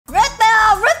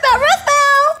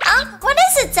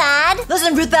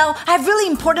Listen, Ruth Bell, I have really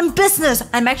important business.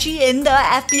 I'm actually in the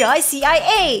FBI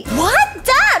CIA. What?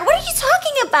 Dad, what are you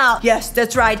talking about? Yes,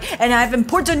 that's right. And I have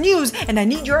important news and I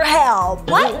need your help.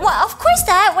 What? Well, of course,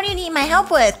 Dad. What do you need my help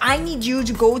with? I need you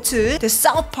to go to the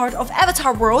south part of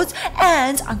Avatar World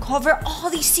and uncover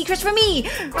all these secrets for me.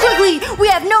 Quickly, we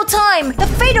have no time. The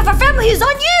fate of our family is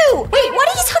on you. Wait, what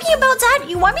are you talking about, Dad?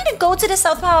 You want me to go to the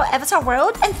south part of Avatar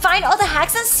World and find all the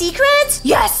hacks and secrets?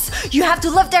 Yes, you have to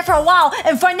live there for a while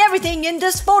and find everything in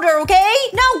this folder, okay?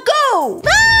 Now go!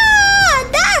 Ah!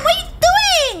 Dad, what are you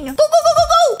doing? Go, go, go, go,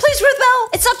 go! Please, Ruth Bell,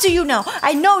 it's up to you now.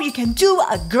 I know you can do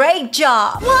a great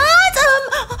job. What?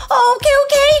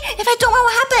 Okay. If I don't, what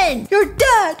will happen? Your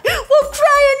dad will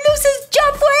cry and lose his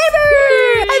job forever.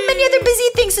 I have many other busy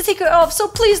things to take care of, so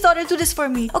please, daughter, do this for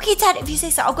me. Okay, Dad, if you say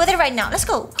so, I'll go there right now. Let's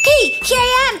go. Okay, here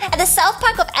I am at the South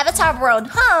Park of Avatar World.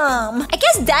 I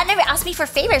guess Dad never asked me for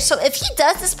favors, so if he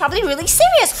does, this is probably really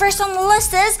serious. First on the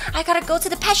list is, I gotta go to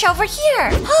the pet shop over here.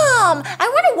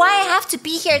 I wonder why I have to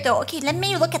be here though. Okay, let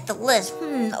me look at the list.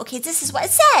 Okay, this is what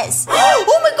it says.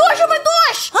 Oh my gosh!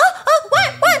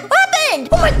 What happened?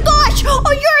 Oh my gosh!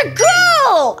 Oh, you're a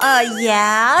girl!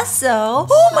 Yeah, so?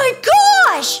 Oh my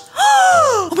gosh!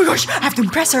 Oh my gosh, I have to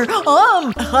impress her.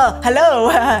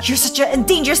 Hello. You're such an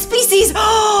endangered species.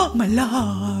 My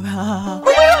love. Oh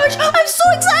my gosh, I'm so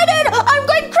excited. I'm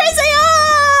going crazy.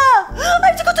 I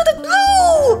have to go to the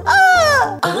glue.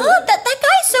 That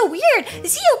guy's so weird.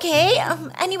 Is he okay?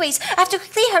 Anyways, I have to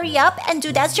quickly hurry up and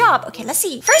do that job. Okay, let's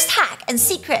see. First hack and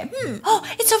secret. Oh,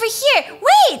 it's over here.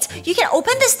 Wait, you can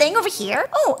open this thing over here.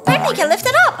 Oh, apparently you can lift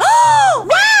it up. Oh,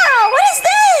 wow, what is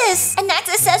this? And next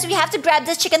it says we have to grab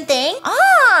this chicken thing.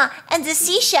 And this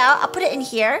seashell, I'll put it in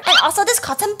here. And also this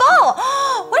cotton ball.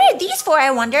 What are these for,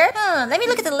 I wonder? Let me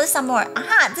look at the list some more.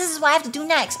 This is what I have to do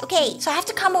next. Okay, so I have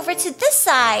to come over to this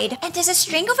side. And there's a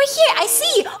string over here. I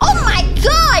see. Oh my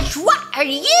gosh, what are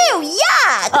you?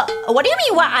 Yuck! What do you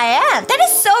mean what I am? That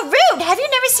is so rude. Have you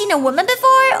never seen a woman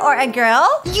before? Or a girl?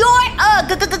 You're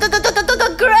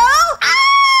a girl?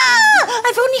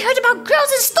 I've only heard about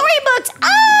girls in storybooks.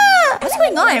 What's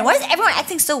going on? Why is everyone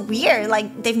acting so weird?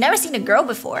 Like they've never seen a girl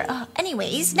before.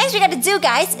 Anyways, next we gotta do,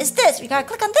 guys, is this. We gotta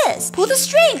click on this. Pull the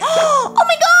string. Oh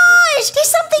my gosh! There's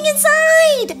something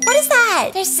inside. What is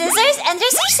that? There's scissors and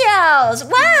there's seashells.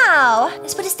 Wow.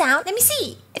 Let's put this down. Let me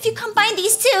see. If you combine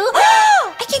these two,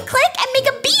 I can click and make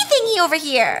a bee thingy over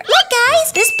here. Look,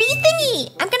 guys, this bee thingy.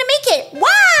 I'm gonna make it.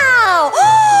 Wow.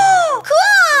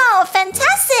 Cool.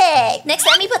 Fantastic. Next,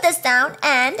 let me put this down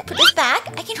and put this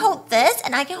back. I can hold this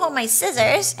and I can hold my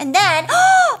scissors. And then,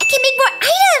 I can make more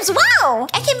items. Wow.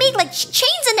 I can make like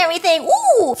chains and everything.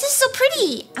 Ooh, this is so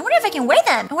pretty. I wonder if I can wear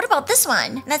them. And what about this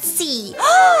one? Let's see.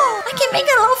 I can make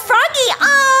a little froggy.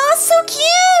 Oh, so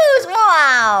cute.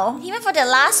 Wow. Even for the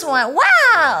last one.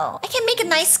 Wow. I can make a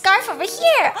nice scarf over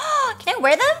here. Can I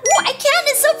wear them? Oh, I can.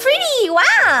 It's so pretty.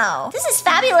 Wow. This is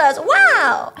fabulous.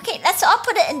 Wow. Okay, let's all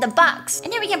put it in the box.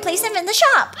 And then we can place them in the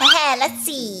shop. Let's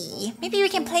see. Maybe we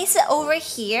can place it over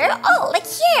here. Oh, like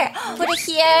here. Put it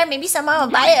here. Maybe someone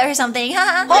will buy it or something.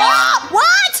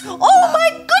 What? Oh my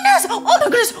goodness. Oh my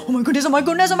goodness. Oh my goodness. Oh my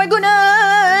goodness. Oh my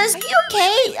goodness. Are you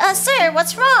okay? Sir,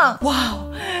 what's wrong? Wow.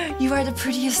 You are the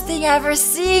prettiest thing I've ever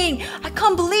seen. I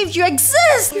can't believe you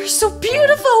exist. You're so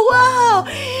beautiful. Wow.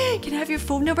 Can I have your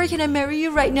phone number? Can I marry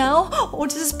you right now? Oh,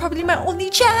 this is probably my only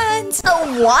chance.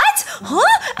 What?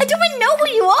 I don't even know who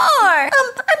you are.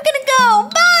 I'm gonna go.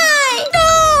 Bye.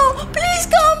 No, please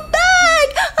come back.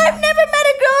 I've never met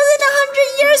a girl in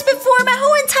 100 years before, my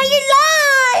whole entire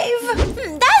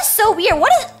life. That's so weird.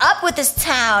 What is up with this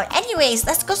town? Anyways,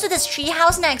 let's go to this tree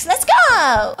house next. Let's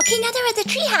go. Okay, now that we're at the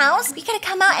tree house, we gotta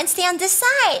come out and stay on this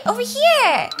side. Over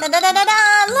here. Look,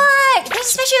 there's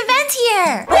a special event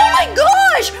here. Oh my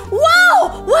gosh.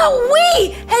 Wow.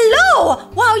 Wowee. Hello.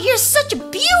 Wow, you're such a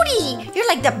beauty. You're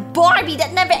like the Barbie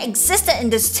that never existed in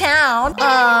this town.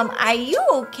 Are you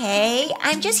okay?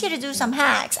 I'm just here to do some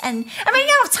hacks and I'm running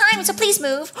out of time, so please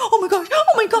move. Oh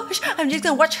my gosh. I'm just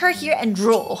gonna watch her here and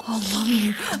drool. Oh,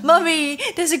 mommy,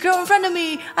 there's a girl in front of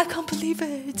me. I can't believe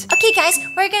it. Okay, guys,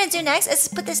 what we're gonna do next is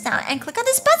put this down and click on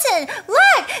this button.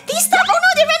 Look, these stuff. Oh no,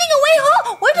 they're running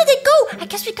away. Where did they go? I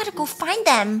guess we gotta go find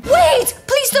them. Wait,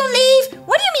 please don't leave.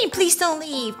 What do you mean, please don't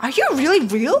leave? Are you really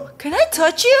real? Can I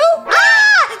touch you?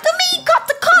 The meat got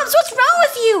the cops. What's wrong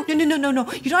with you?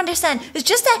 No. You don't understand. It's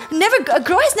just that a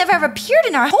girl has never ever appeared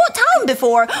in our whole town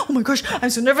before. Oh my gosh, I'm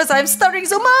so nervous. I'm stuttering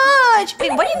so much.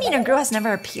 Wait, what do you mean a girl has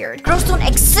never appeared? Girls don't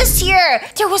exist here.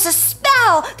 There was a spell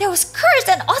spell that was cursed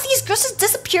and all these girls just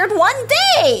disappeared one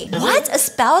day. What? A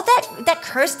spell that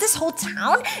cursed this whole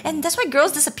town? And that's why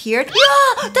girls disappeared?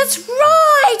 Yeah, that's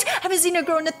right. I haven't seen a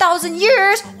girl in 1,000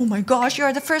 years. Oh my gosh, you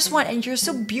are the first one and you're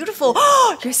so beautiful.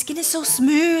 Your skin is so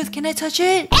smooth. Can I touch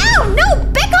it? Ow, no,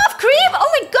 back off, creep. Oh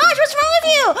my gosh, what's wrong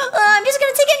with you? I'm just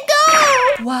gonna take it and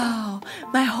go. Wow,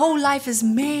 my whole life is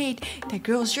made. That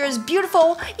girl sure is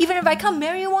beautiful. Even if I can't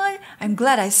marry one, I'm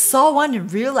glad I saw one in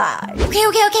real life.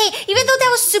 Okay. Even though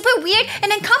that was super weird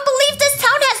and I can't believe this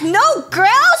town has no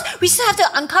girls, we still have to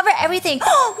uncover everything.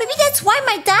 Maybe that's why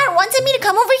my dad wanted me to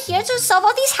come over here to solve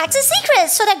all these hacks and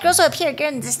secrets so that girls will appear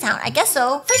again in this town. I guess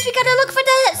so. First, we gotta look for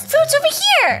the fruits over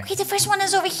here. Okay, the first one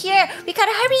is over here. We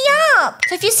gotta hurry up.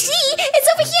 So if you see, it's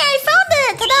over here. I found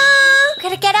it. Ta-da! We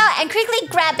gotta get out and quickly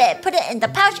grab it. Put it in the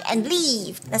pouch and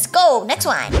leave. Let's go. Next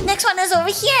one. Next one is over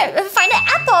here. We find an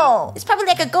apple. It's probably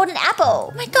like a golden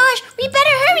apple. Oh my gosh, we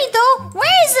better hurry though.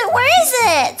 Where is it? Where is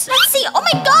it? Let's see. Oh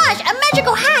my gosh, a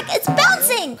magical hack. It's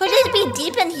bouncing. Could it be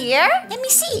deep in here? Let me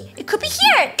see. It could be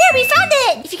here. There, we found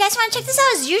it. If you guys want to check this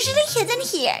out, it's usually hidden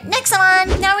here. Next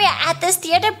one. Now we are at this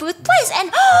theater booth place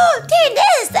and there it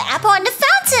is. The apple and the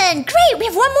fountain. Great, we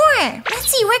have one more. Let's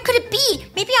see, where could it be?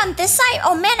 Maybe on this side.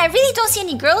 Oh man, I really don't see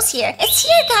any girls here. It's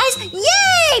here, guys.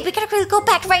 Yay! We gotta quickly go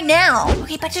back right now.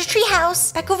 Okay, back to the tree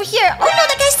house. Back over here. Oh no,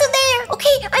 that guy's still there.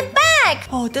 Okay, I'm back.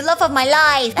 Oh, the love of my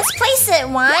life. Let's place it.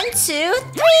 1, 2, 3,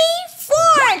 4.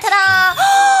 Ta-da!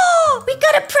 We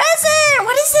got a present.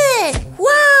 What is it?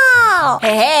 Wow.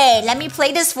 Hey, let me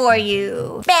play this for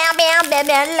you. Bam, bam, bam,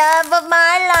 bam, love of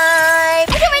my life.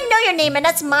 I don't even know your name and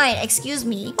that's mine. Excuse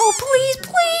me. Oh, please.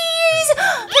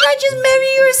 Can I just marry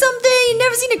you or something?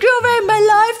 Never seen a girl in my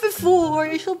life before.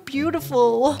 You're so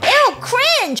beautiful. Ew,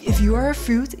 cringe. If you are a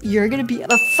fruit, you're gonna be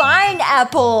a fine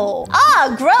apple.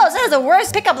 Ah, gross. That is the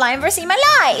worst pickup line I've ever seen in my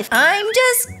life. I'm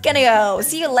just gonna go.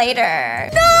 See you later.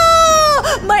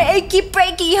 No! My achy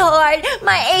breaky heart.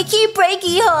 My achy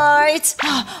breaky heart.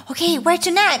 Okay, where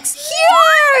to next?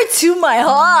 Here to my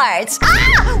heart.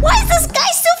 Ah! Why is this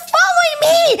guy still following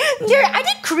me? Are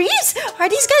they creeps? Are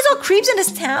these guys all creeps in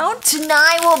this town?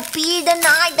 Tonight will be the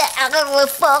night that I will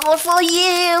fall for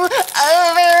you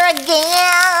over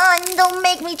again. Don't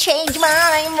make me change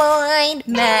my mind.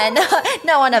 Man,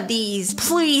 not one of these.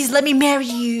 Please let me marry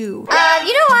you.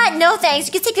 You know what? No thanks.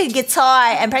 You can take the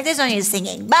guitar and practice on your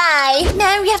singing. Bye.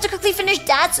 Man, we have to quickly finish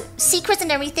Dad's secrets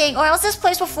and everything, or else this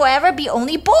place will forever be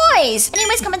only boys.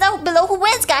 Anyways, comment down below who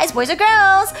wins, guys, boys or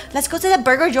girls. Let's go to the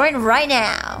burger joint right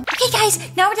now. Okay, guys,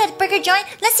 now we're at the burger joint.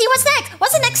 Let's see what's next.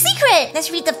 What's the next secret? Let's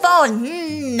read the phone.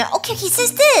 Okay, he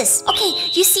says this. Okay,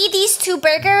 you see these two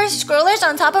burger scrollers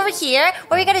on top over here?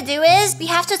 What we gotta do is we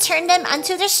have to turn them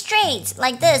until they're straight,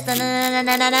 like this.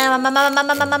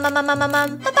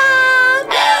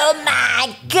 Oh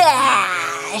my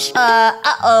gosh.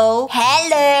 Uh-oh.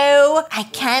 Hello. I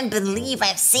can't believe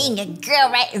I'm seeing a girl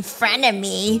right in front of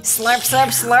me. Slurp,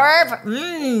 slurp,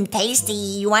 slurp. Tasty.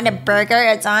 You want a burger?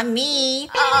 It's on me.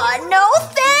 No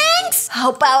thanks.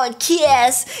 How about a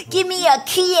kiss? Give me a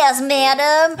kiss,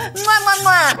 madam. Mwah, mwah,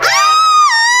 mwah.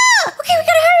 Ah! Okay, we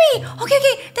gotta hurry. Okay.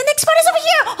 The next spot is over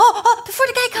here. Before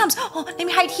the guy comes. Let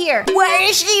me hide here. Where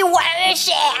is she?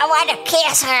 I want to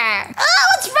kiss her.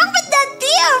 What's wrong with that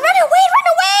deer? Run away.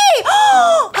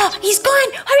 He's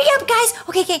gone. Hurry up, guys.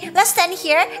 Okay. Let's stand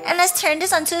here and let's turn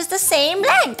this until it's the same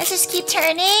length. Let's just keep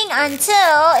turning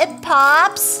until it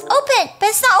pops open. But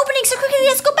it's not opening, so quickly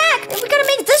let's go back. We gotta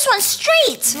make this one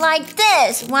straight. Like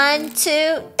this. 1, 2,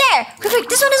 there. Quick,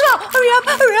 this one as well. Hurry up.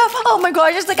 Oh my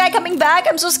gosh, there's the guy coming back.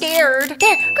 I'm so scared. There.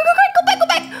 Go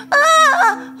back.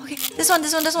 Okay, this one.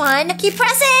 Keep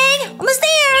pressing. Almost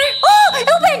there. It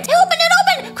opened.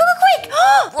 Quick.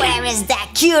 Where is that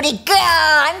cutie girl?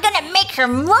 I'm gonna make her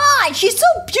mine. She's so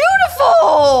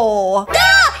beautiful.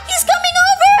 He's coming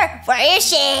over. Where is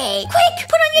she? Quick,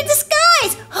 put on your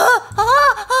disguise.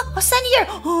 I'll stand here.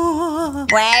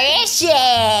 Where is she?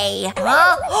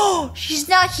 She's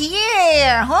not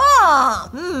here.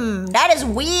 That is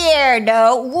weird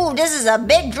though. Ooh, this is a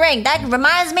big drink. That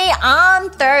reminds me, I'm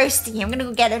thirsty. I'm gonna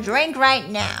go get a drink right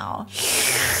now.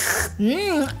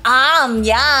 Yum.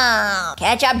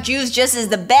 Ketchup juice just is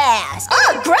the best.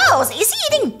 Gross. Is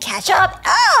he eating ketchup?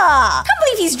 Can't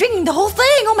believe he's drinking the whole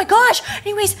thing. Oh my gosh.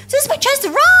 Anyways, this is my chance to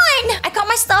run. I got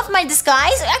my stuff, my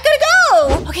disguise. I gotta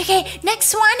go. Okay.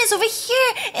 Next one is over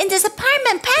here in this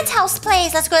apartment penthouse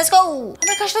place. Let's go. Oh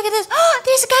my gosh, look at this.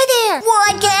 There's a guy there.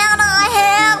 Why can't I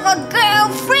have a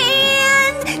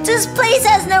girlfriend? This place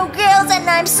has no girls and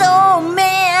I'm so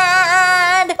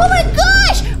mad. Oh my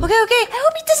gosh. Okay. I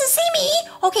hope he doesn't see me.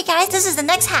 Okay, guys, this is the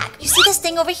next hack. You see this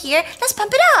thing over here? Let's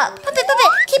pump it up. Pump it.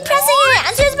 Keep pressing it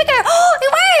until it's bigger. Oh,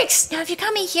 it works. Now, if you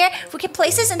come in here, we can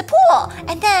place this in the pool.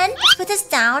 And then, let's put this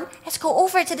down. Let's go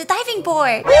over to the diving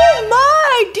board. Oh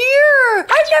my dear!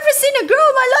 I've never seen a girl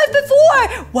in my life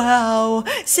before! Wow!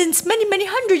 Since many, many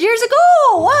hundred years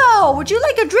ago! Wow! Would you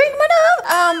like a drink,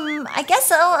 madam? I guess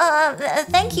so.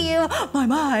 Thank you.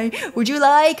 My. Would you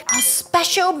like A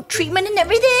special treatment and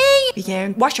everything? we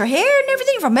can wash your hair and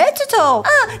everything from head to toe?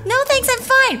 No thanks, I'm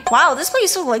fine. Wow, this place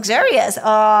is so luxurious.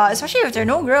 Especially if there are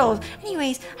no girls.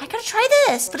 Anyways, I gotta try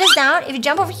this. Put this down. If you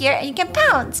jump over here and you can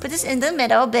pounce. Put this in the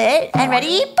middle bit. And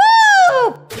ready?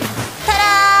 Boom!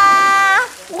 Ta-da!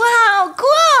 Wow,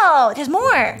 cool! There's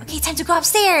more. Okay, time to go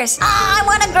upstairs. I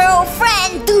want a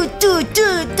girlfriend. Do.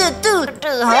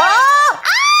 Huh? Ah!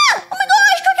 Oh my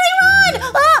gosh, quickly run!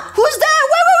 Who's that?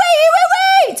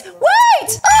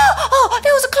 Wait! Oh,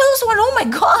 that was a close one. Oh my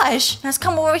gosh. Let's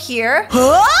come over here.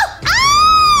 Huh?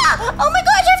 Ah! Oh my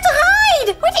gosh, I have to hide!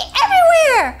 We'd be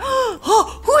everywhere!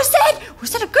 Oh, who is that?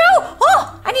 Was that a girl?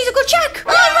 Oh, I need to go check.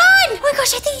 Run! Oh my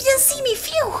gosh, I think you didn't see me.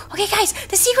 Phew. Okay, guys,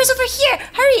 the secret's over here.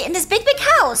 Hurry, in this big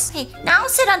house. Okay, now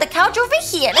sit on the couch over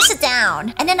here. Let's sit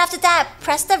down. And then after that,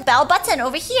 press the bell button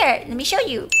over here. Let me show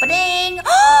you. Ba-ding.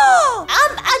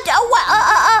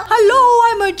 Hello,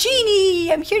 I'm a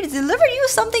genie. I'm here to deliver you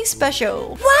something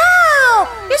special. Wow!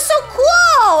 You're so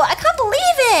cool! I can't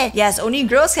believe it! Yes, only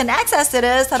girls can access to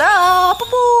this. Ta-da!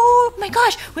 Poo-poo. Oh my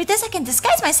gosh, with this I can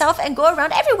disguise myself and go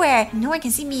around everywhere. No one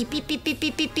can see me. Beep.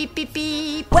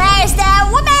 Where's that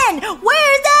woman?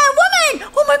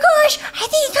 Oh my gosh, I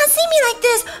think you can't see me like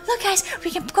this. Look guys,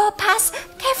 we can go past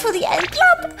carefully and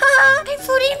plop. I'm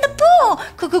floating in the pool.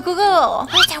 Go.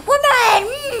 Where's that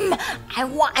woman?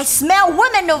 I smell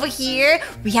women over here.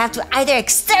 We have to either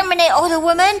exterminate all the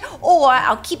women or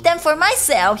I'll keep them for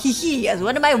myself. As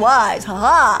one of my wives.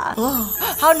 Haha.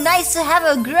 Oh, how nice to have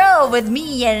a girl with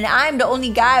me and I'm the only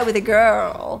guy with a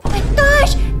girl. Oh my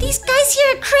gosh, these guys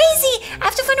here are crazy. I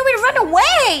have to find a way to run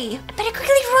away. I better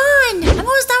quickly run. I'm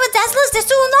almost done with Dazzlers. They're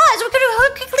still not. So we're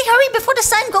gonna quickly hurry before the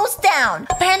sun goes down.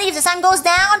 Apparently, if the sun goes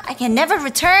down, I can never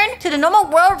return to the normal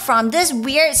world from this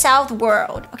weird south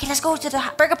world. Okay, let's go to the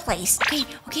burger place.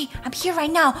 Okay, I'm here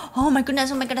right now. Oh my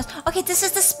goodness. Okay, this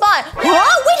is the spot.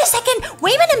 Oh, wait a second.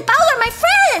 Wayman and Bowler are my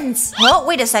friends. Oh,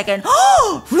 wait a second.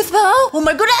 Oh, Ruth Bell. Oh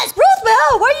my goodness. Ruth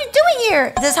Bell, what are you doing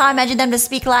here? This is how I imagine them to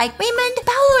speak like, Wayman,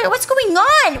 Bowler, what's going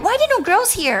on? Why are there no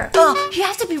girls here? You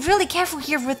have to be really careful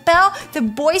here, Ruth Bell. The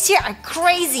boys here are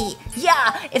crazy.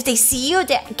 Yeah, if they see you,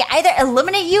 they can either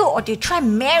eliminate you or they try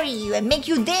and marry you and make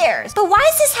you theirs. But why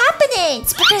is this happening?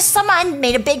 It's because someone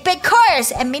made a big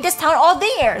curse and made this town all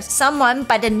theirs. Someone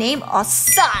by the name of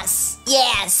Sus.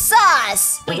 Yeah,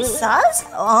 Sus. Wait, Sus?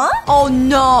 Oh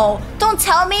no. Don't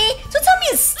tell me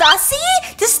it's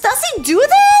Stussy? Did Stussy do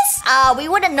this? We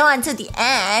wouldn't know until the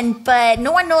end, but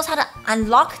no one knows how to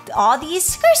unlock all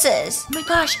these curses. Oh my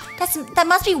gosh, that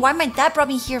must be why my dad brought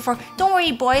me here for. Don't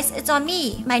worry, boys, it's on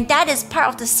me. My dad is part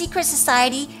of the secret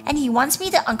society, and he wants me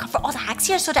to uncover all the hacks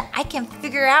here so that I can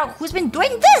figure out who's been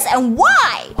doing this and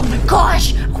why. Oh my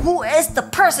gosh, who is the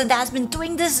person that has been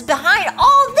doing this behind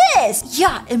all this?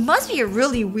 Yeah, it must be a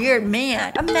really weird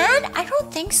man. A man? I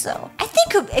don't think so. I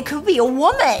think it could be a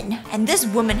woman. And this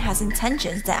woman has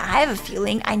intentions that I have a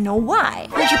feeling I know why.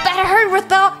 But you better hurry, Ruth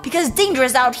Bell, because it's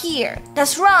dangerous out here.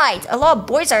 That's right, a lot of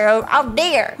boys are out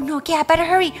there. No, okay, I better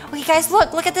hurry. Okay, guys,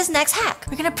 look at this next hack.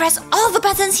 We're gonna press all the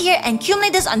buttons here and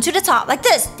accumulate this onto the top, like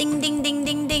this. Ding, ding, ding,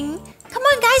 ding, ding. Come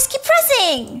on, guys, keep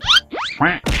pressing.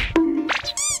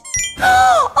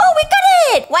 Oh, we got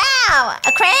it! Wow,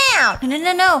 a crown!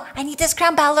 No. I need this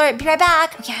crown, Bowler. Be right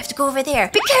back. Okay, I have to go over there.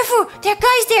 Be careful! There are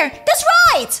guys there. That's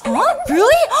right! Huh?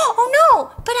 Really? Oh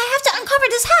no! But I have to uncover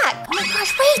this hack. Oh my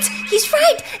gosh, wait! He's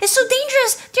right! It's so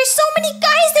dangerous! There's so many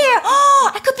guys there!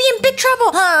 Oh, I could be in big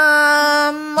trouble.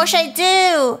 What should I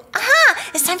do?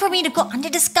 Aha! It's time for me to go under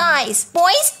disguise.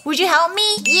 Boys, would you help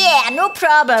me? Yeah, no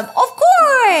problem. Of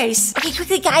course! Okay,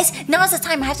 quickly, guys. Now is the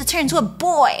time I have to turn into a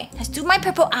boy. Let's do my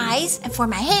purple eyes. And for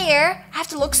my hair, I have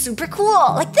to look super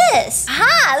cool, like this.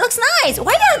 Aha, it looks nice.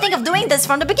 Why didn't I think of doing this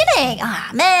from the beginning?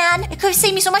 Ah, man, it could have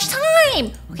saved me so much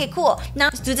time. Okay, cool. Now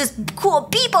let's do this cool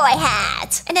b-boy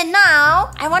hat. And then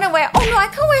now, I want to wear, oh no, I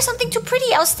can't wear something too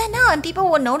pretty. I'll stand out and people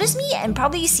will notice me and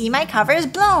probably see my cover is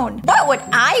blown. What would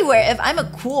I wear if I'm a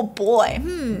cool boy?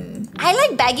 I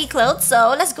like baggy clothes,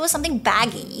 so let's go with something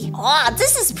baggy. Oh,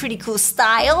 this is pretty cool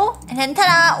style. And then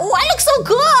ta-da! Oh, I look so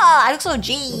cool! I look so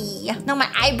G. No, my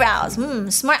eyebrows.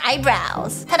 Smart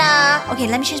eyebrows. Ta-da! Okay,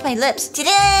 let me change my lips.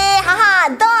 Today,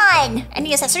 haha, done!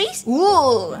 Any accessories?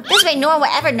 Ooh, this way no one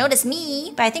will ever notice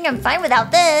me. But I think I'm fine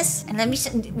without this. And let me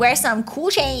wear some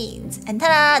cool chains. And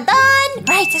ta-da, done!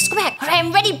 Right, let's go back. Alright,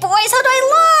 I'm ready, boys. How do I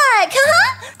look?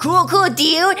 Cool, cool,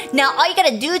 dude. Now all you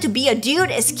gotta do to be a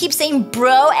dude is keep saying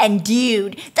bro and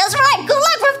dude. That's right. Good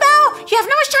luck, Rafael. You have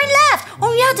not much time left.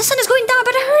 Oh yeah, the sun is going down.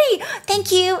 Better hurry.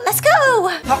 Thank you. Let's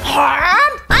go.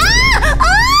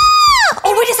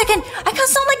 Oh, wait a second. I can't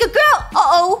sound like a girl.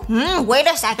 Uh-oh. Wait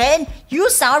a second. You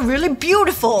sound really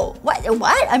beautiful. What?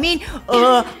 I mean,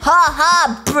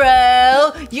 ha,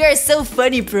 bro. You're so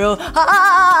funny, bro.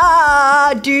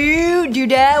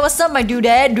 Dude. What's up, my dude?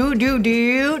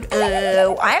 Dude.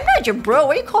 I'm not your bro.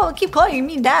 Why you keep calling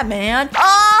me that, man?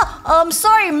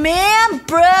 Sorry, man,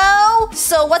 bro.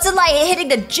 So what's it like hitting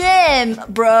the gym,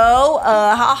 bro?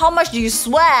 How much do you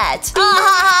sweat?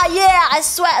 Yeah, I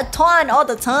sweat a ton all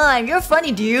the time. You're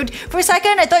funny, dude. For a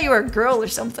second, I thought you were a girl or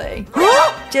something.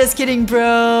 Just kidding,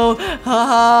 bro.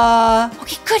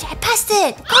 Okay, good. I passed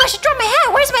it. Gosh, I dropped my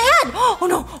hat. Where's my hat? Oh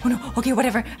no. Okay,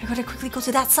 whatever. I gotta quickly go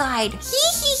to that side.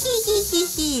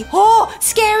 Oh,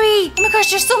 scary. Oh my gosh,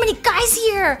 there's so many guys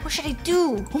here. What should I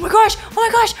do? Oh my gosh.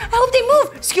 I hope they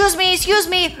move. Excuse me.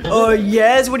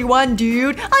 Yes. What do you want,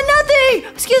 dude? Nothing.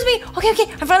 Excuse me. Okay.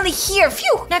 I'm finally here.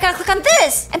 Phew. Now I gotta click on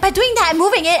this. And by doing that, I'm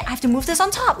moving it. I have to move this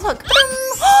on top. Look.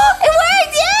 It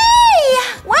worked. Yay!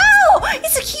 Wow.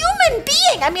 It's a human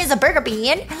being. I mean, it's a burger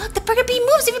bean. And look, the burger bean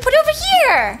moves if you put it over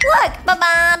here. Look.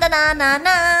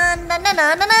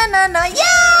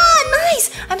 Yeah,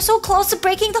 nice. I'm so close to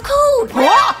breaking the code.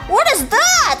 What is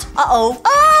that?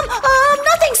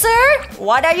 Nothing, sir.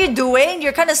 What are you doing?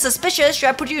 You're kind of suspicious. Should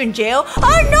I put you in jail?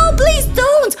 Oh, no, please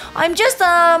don't. I'm just,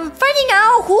 finding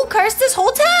out who cursed this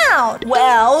whole town.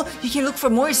 Well, you can look for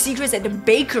more secrets at the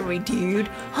bakery, dude.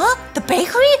 Huh? The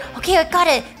bakery? Okay, I got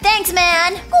it. Thanks,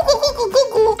 man.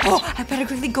 Go. Oh, I better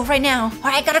quickly go right now. All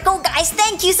right, gotta go, guys.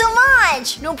 Thank you so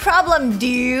much. No problem,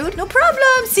 dude. No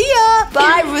problem. See ya.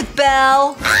 Bye, Ruth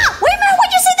Bell. Wait a minute.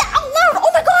 Why'd you say that out loud?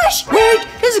 Oh my gosh. Wait,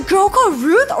 there's a girl called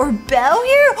Ruth or Bell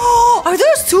here? Are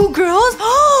those two girls?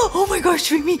 Oh my gosh,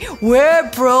 Dreamy. Where,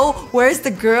 bro? Where's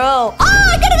the girl?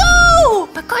 I gotta go. Oh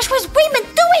my gosh, what's Raymond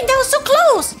doing? That was so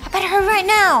close. I better hurry right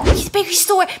now. Okay, the bakery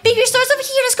store. Bakery store's over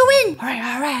here. Let's go in. All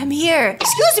right, I'm here.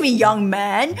 Excuse me, young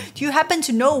man. Do you happen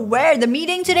to know where the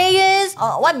meeting today is?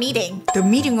 What meeting? The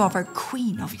meeting of our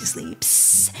queen, obviously.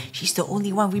 Psst. She's the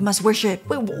only one we must worship.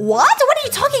 Wait, what? What are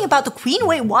you talking about? The queen?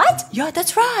 Wait, what? Yeah,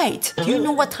 that's right. Do you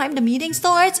know what time the meeting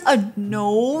starts?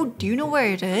 No. Do you know where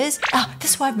it is?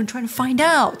 That's why I've been trying to find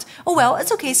out. Oh well,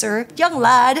 it's okay, sir. Young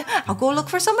lad. I'll go look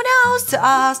for someone else to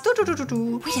ask.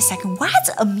 Wait a second. What?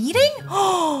 A meeting?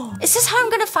 Oh, is this how I'm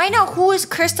gonna find out who has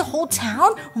cursed the whole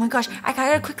town? Oh my gosh, I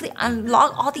gotta quickly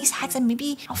unlock all these hats and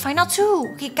maybe I'll find out too.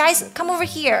 Okay, guys, come over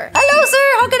here. Hello,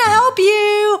 sir. How can I help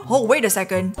you? Oh, wait a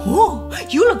second. Oh,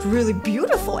 you look really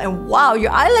beautiful and wow,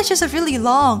 your eyelashes are really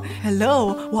long.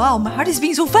 Hello. Wow, my heart is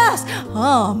beating so fast.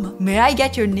 May I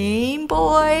get your name,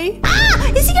 boy?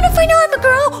 Is he gonna find out I'm a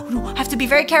girl? Oh, no, I have to be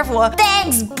very careful.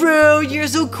 Thanks, bro. You're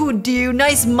so cool, dude.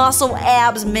 Nice muscle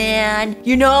abs, man.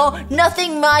 You know,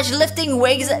 nothing much, lifting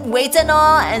weights and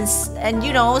all, and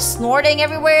you know, snorting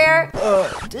everywhere.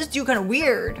 This dude kind of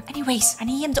weird. Anyways, I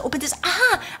need him to open this.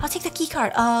 I'll take the key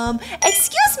card.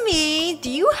 Excuse me. Do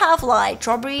you have like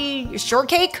strawberry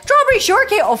shortcake? Strawberry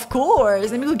shortcake, of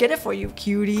course. Let me go get it for you,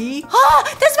 cutie.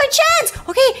 That's my chance.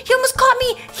 Okay, he almost caught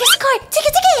me. Here's the card. Take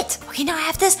it. Okay, now I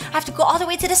have this. I have to go all the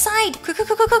way to the side. Quick. Oh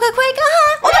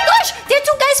my gosh, there are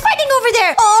two guys fighting over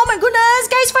there. Oh my goodness,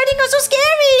 guys fighting are so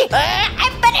scary.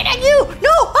 I'm better than you.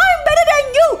 No, I'm better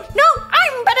than you. No,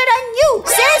 I'm better than you.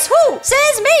 Says who?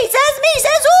 Says me.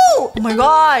 Says who? Oh my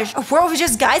gosh, a world with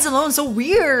just guys alone, so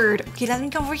weird. Okay, let me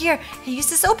come over here and use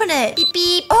this to open it. Beep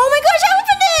beep. Oh my gosh, I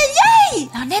opened it. Yay.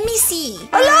 Now let me see.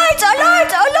 Alert.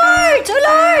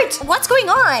 What's going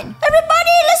on?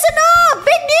 Everybody listen up.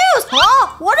 Big news.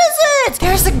 What is it?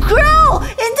 There's a girl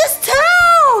in this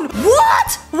town.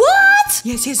 What?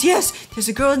 Yes. There's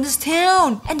a girl in this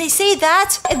town. And they say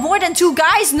that if more than two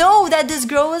guys know that this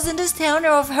girl is in this town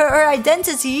or of her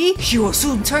identity, she will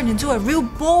soon turn into a real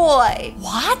boy.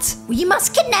 What? We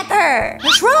must kidnap her.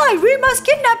 That's right. We must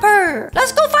kidnap her.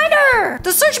 Let's go find her.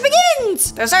 The search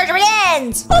begins.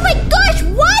 Oh my gosh.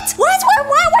 What? Why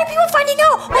are people finding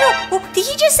out? Oh, did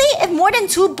he just say if more than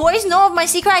two boys know of my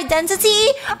secret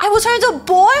identity, I will turn into a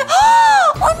boy?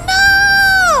 Oh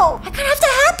no! I can't have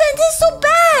that happen. This is so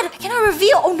bad. I cannot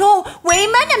reveal. Oh no.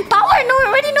 Wayman and Power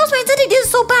already knows my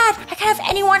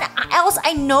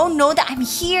know that I'm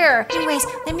here. Anyways,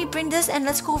 let me bring this and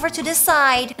let's go over to this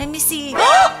side. Let me see.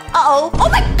 Uh-oh. Oh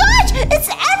my gosh! It's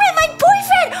Aaron, my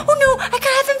boyfriend! Oh no, I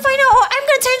can't have him find out. Oh, I'm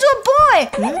gonna turn into a boy.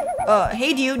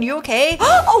 Hey dude, you okay?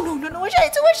 Oh no, what should I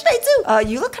do? What should I do?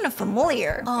 You look kind of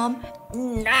familiar. No.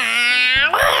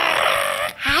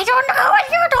 I don't know what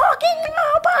you're talking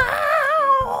about.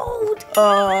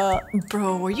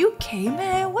 Bro, are you okay,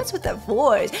 man? What's with that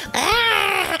voice?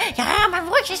 Yeah, my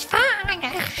voice is fine.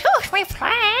 Excuse me,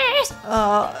 please.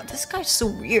 This guy's so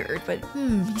weird, but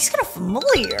he's kind of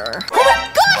familiar. Oh my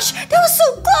gosh! That was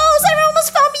so close! Aaron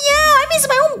almost found me out! I missed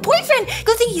my own boyfriend!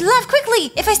 Good thing he left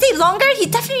quickly! If I stay longer, he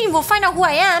definitely will find out who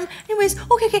I am. Anyways,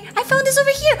 okay, I found this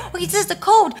over here. Okay, this is the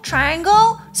code.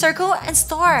 Triangle, circle, and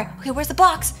star. Okay, where's the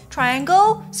box?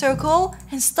 Triangle, circle,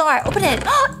 and star. Open it.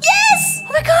 Yes!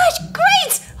 Oh my gosh,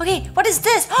 great! Okay, what is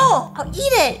this? Oh, I'll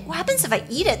eat it. What happens if I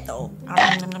eat it though? Oh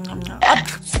my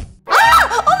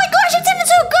gosh, I turned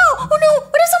into a girl! Oh no,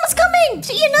 what if someone's coming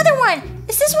to eat another one?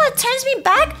 Is this what turns me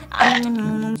back?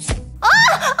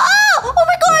 Oh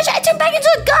my gosh, I turned back into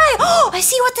a guy! Oh, I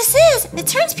see what this is! It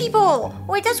turns people!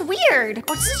 Wait, that's weird.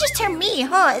 Oh, this is just turn me,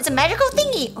 huh? It's a magical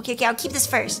thingy. Okay, I'll keep this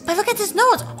first. But look at this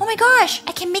note. Oh my gosh,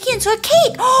 I can make it into a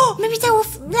cake. Oh, maybe that will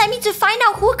let me to find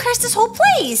out who cursed this whole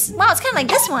place. Wow, it's kind of like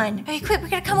this one. Okay, quick, we're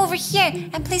gonna come over here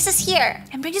and place this here.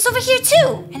 And bring this over here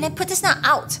too. And then put this now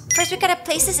out. First, we gotta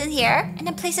place this in here. And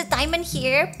then place a diamond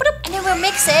here. And then we'll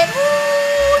mix it.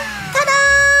 Ooh, ta-da!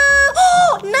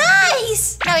 Oh,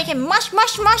 nice! Now we can mush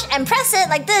and press it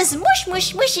like this. Mush,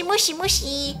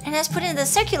 mushy. And let's put it in the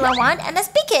circular one and let's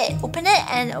bake it. Open it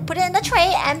and put it in the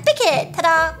tray and bake it.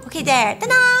 Ta-da! Okay, there.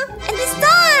 Ta-da! And it's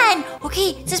done!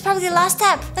 Okay, this is probably the last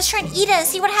step. Let's try and eat it and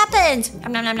see what happens.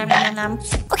 Okay,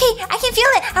 I can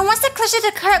feel it. I want to step closer to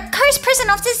the cursed person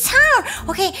of this town.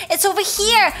 Okay, it's over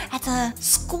here at the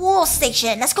school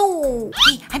station. Let's go.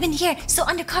 Okay, I'm in here, still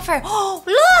undercover. Oh,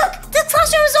 look! The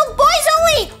classroom is all boys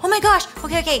only! Oh my gosh.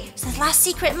 Okay. So the last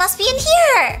secret must be in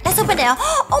here. Let's open it.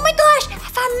 Oh my gosh, I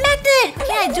found a magnet. What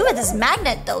can I do with this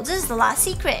magnet though? This is the last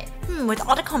secret. With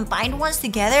all the combined ones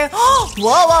together.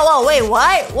 Whoa, wait,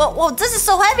 what? Whoa, this is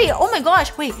so heavy. Oh my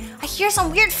gosh, wait, I hear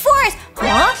some weird force.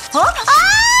 Huh? Ah!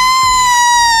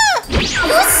 Who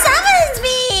summons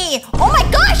me? Oh my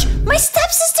gosh, my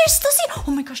stepsister's still see.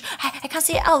 Oh my gosh, I can't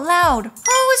say it out loud.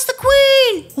 Oh, it's the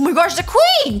queen. Oh my gosh, the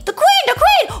queen.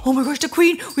 Oh my gosh, the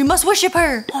queen. We must worship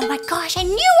her. Oh my gosh, I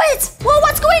knew it. Whoa,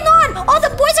 what's going on? All the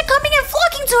boys are coming and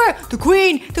flocking to her. The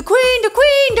queen.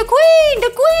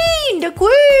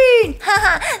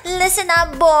 Haha, listen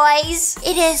up, boys.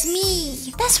 It is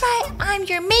me. That's right, I'm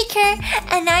your maker,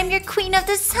 and I'm your queen of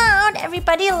this town.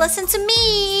 Everybody listen to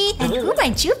me. And who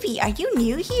might you be? Are you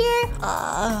new here?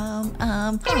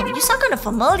 You sound kind of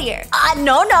familiar.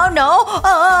 No.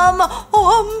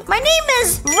 My name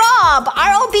is Rob.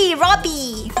 R-O-B,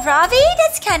 Robbie. Robbie?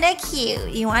 That's kind of cute.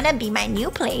 You want to be my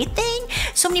new plaything?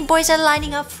 So many boys are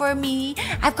lining up for me.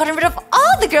 I've gotten rid of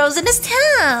all the girls in this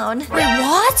town. Wait,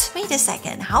 what? Wait a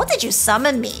second. How did you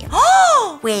summon me?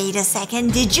 Oh, wait a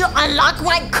second. Did you unlock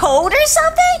my code or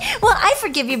something? Well, I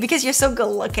forgive you because you're so good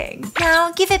looking.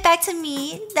 Now, give it back to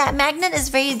me. That magnet is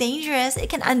very dangerous. It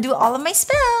can undo all of my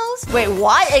spells. Wait,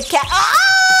 what? It can...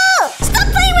 Oh! Stop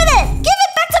playing with it! Give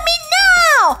it back to me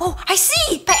now! Oh, I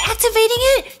see. By activating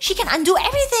it, she can undo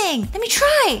everything. Let me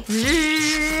try.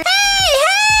 Hey!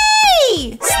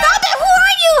 Stop it! Who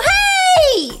are you?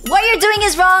 Hey! What you're doing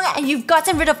is wrong, and you've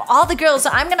gotten rid of all the girls, so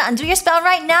I'm gonna undo your spell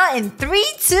right now in 3,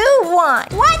 2, 1.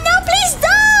 What? No, please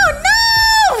don't! No!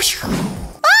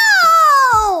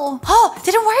 Oh,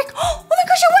 did it work? Oh my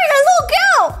gosh, it worked! A little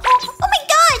girl! Oh my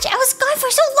gosh, I was gone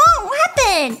for so long. What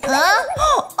happened? Huh?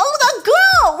 Oh, the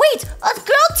girl! Wait, a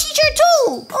girl teacher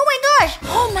too! Oh my gosh!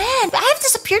 Oh man, I have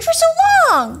disappeared for so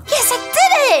long! Yes, I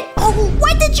did it! Oh,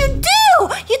 what did you do?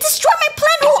 You destroyed my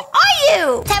plan! Who are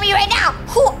you? Tell me right now,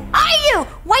 who are you?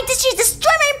 Why did you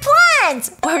destroy my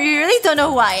plans? Well, you really don't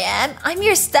know who I am. I'm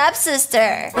your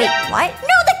stepsister. Wait, what?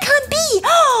 No, that can't be!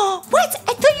 What?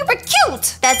 I thought you were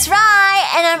cute! That's right,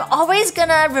 and I'm always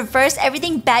gonna reverse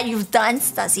everything bad you've done,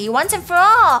 Stussy, once and for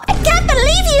all. I can't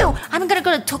believe you! I'm gonna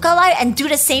go to Toka Live and do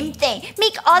the same thing.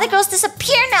 Make all the girls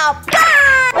disappear now.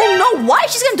 Bye! Oh no, why?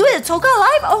 She's gonna do it at Toka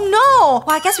Live? Oh no!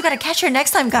 Well, I guess we gotta catch her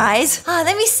next time, guys.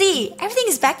 Let me see. Everything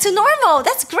is back to normal.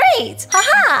 That's great.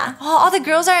 Haha! Oh, all the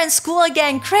girls are in school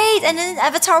again. Great, and in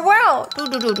Avatar World. Oh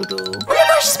my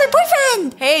gosh, it's my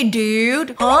boyfriend! Hey,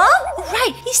 dude. Huh? Oh,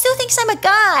 right, he still thinks I'm a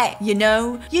guy. You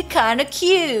know, you're kinda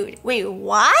cute. Wait,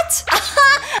 what?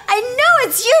 I know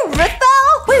it's you,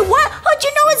 Ripple! Wait, what? How'd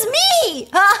you know it's me?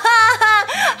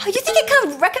 You think I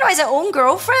can't recognize our own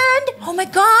girlfriend? Oh my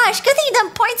gosh, good thing you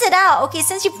done pointed out. Okay,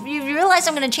 since you realize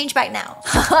I'm gonna change back now.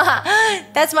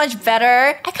 That's much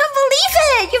better. I can't believe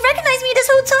it. You recognized me this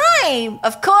whole time.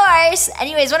 Of course.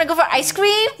 Anyways, wanna go for ice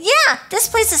cream? Yeah, this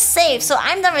place is safe, so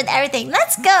I'm done with everything.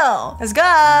 Let's go. Let's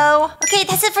go. Okay,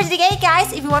 that's it for today,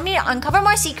 guys. If you want me to uncover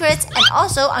more secrets and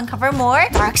also uncover more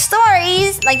dark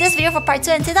stories, like this video for part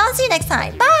 2 and 2. I'll see you next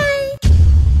time. Bye!